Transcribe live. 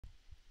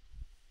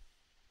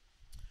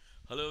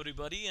Hello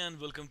everybody and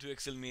welcome to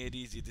Excel Made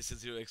Easy. This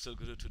is your Excel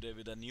Guru today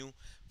with a new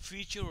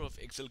feature of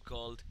Excel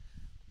called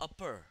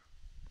upper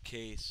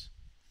case.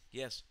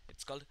 Yes,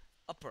 it's called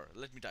upper.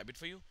 Let me type it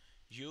for you.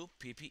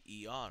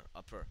 UPPER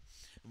upper.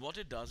 What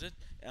it does it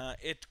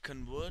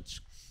converts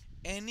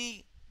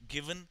any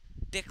given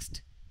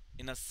text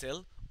in a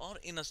cell or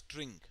in a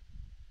string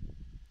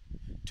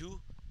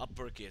to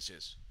upper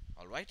cases.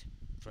 Alright?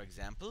 For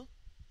example,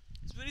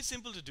 it's very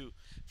simple to do.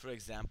 For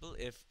example,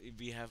 if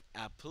we have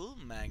apple,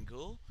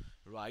 mango,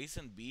 rice,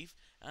 and beef,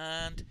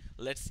 and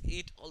let's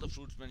eat all the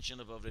fruits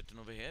mentioned above written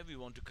over here, we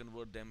want to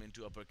convert them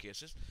into upper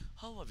cases.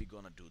 How are we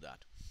gonna do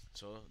that?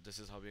 So this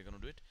is how we're gonna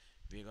do it.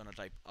 We're gonna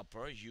type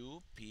upper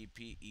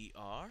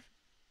UPPER,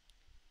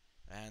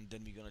 and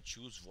then we're gonna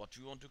choose what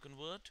we want to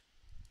convert.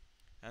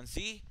 And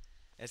see,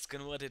 it's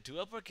converted to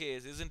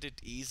uppercase. Isn't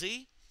it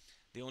easy?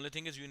 The only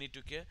thing is you need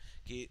to care.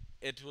 Okay,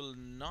 it will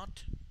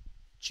not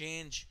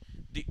change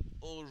the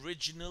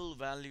original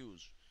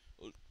values.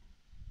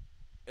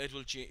 It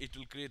will change. It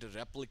will create a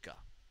replica.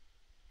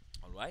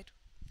 All right.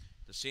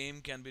 The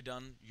same can be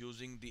done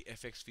using the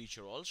fx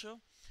feature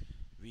also.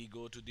 We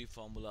go to the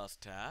formulas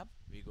tab.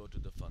 We go to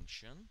the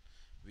function.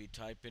 We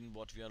type in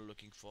what we are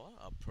looking for.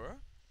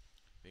 Upper.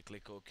 We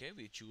click OK.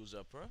 We choose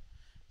upper.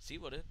 See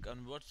what it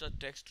converts the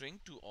text string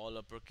to all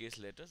uppercase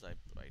letters. I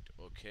write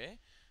OK.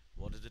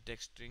 What is the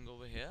text string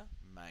over here?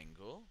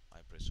 Mango.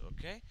 I press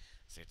OK.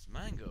 So it's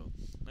mango.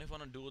 Now if I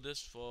want to do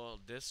this for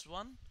this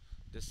one,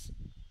 this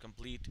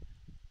complete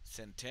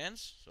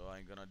sentence, so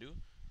I'm gonna do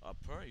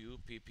upper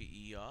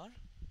UPPER,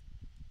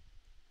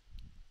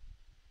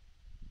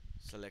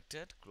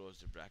 selected, close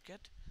the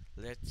bracket.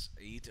 Let's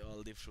eat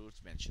all the fruits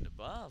mentioned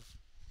above.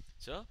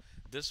 So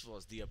this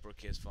was the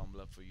uppercase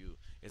formula for you.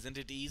 Isn't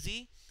it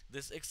easy?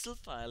 This Excel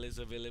file is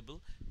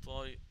available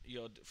for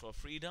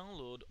free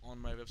download on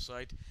my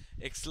website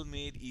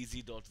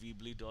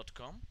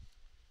excelmadeeasy.weebly.com.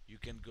 You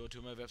can go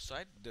to my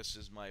website. This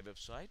is my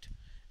website,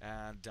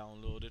 and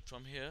download it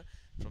from here,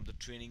 from the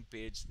training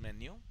page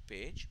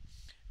page.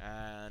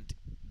 And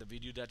the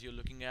video that you're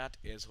looking at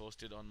is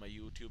hosted on my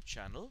YouTube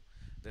channel.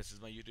 This is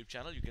my YouTube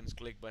channel. You can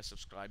click by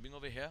subscribing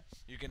over here.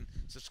 You can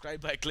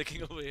subscribe by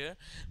clicking over here,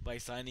 by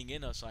signing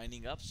in or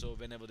signing up. So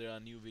whenever there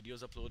are new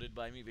videos uploaded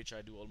by me, which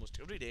I do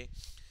almost every day,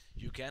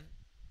 you can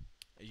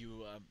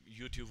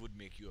YouTube would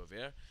make you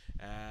aware.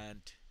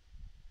 And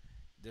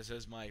this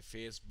is my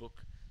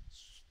Facebook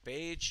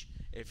page.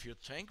 If you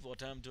think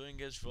what I'm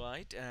doing is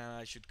right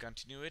and I should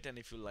continue it, and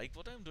if you like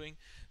what I'm doing,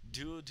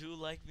 do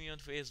like me on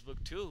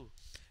Facebook too.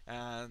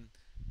 And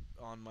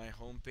on my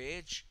home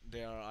page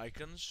there are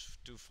icons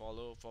to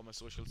follow for my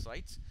social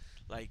sites,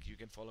 like you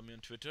can follow me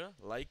on Twitter,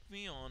 like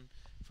me on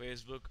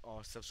Facebook,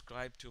 or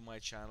subscribe to my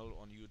channel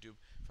on YouTube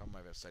from my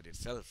website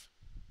itself.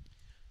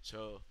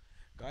 So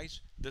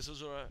guys, this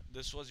was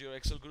your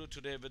Excel Guru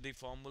today with the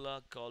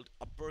formula called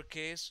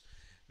uppercase.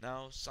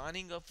 Now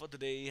signing up for the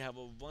day. Have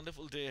a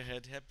wonderful day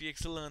ahead. Happy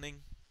Excel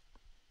learning.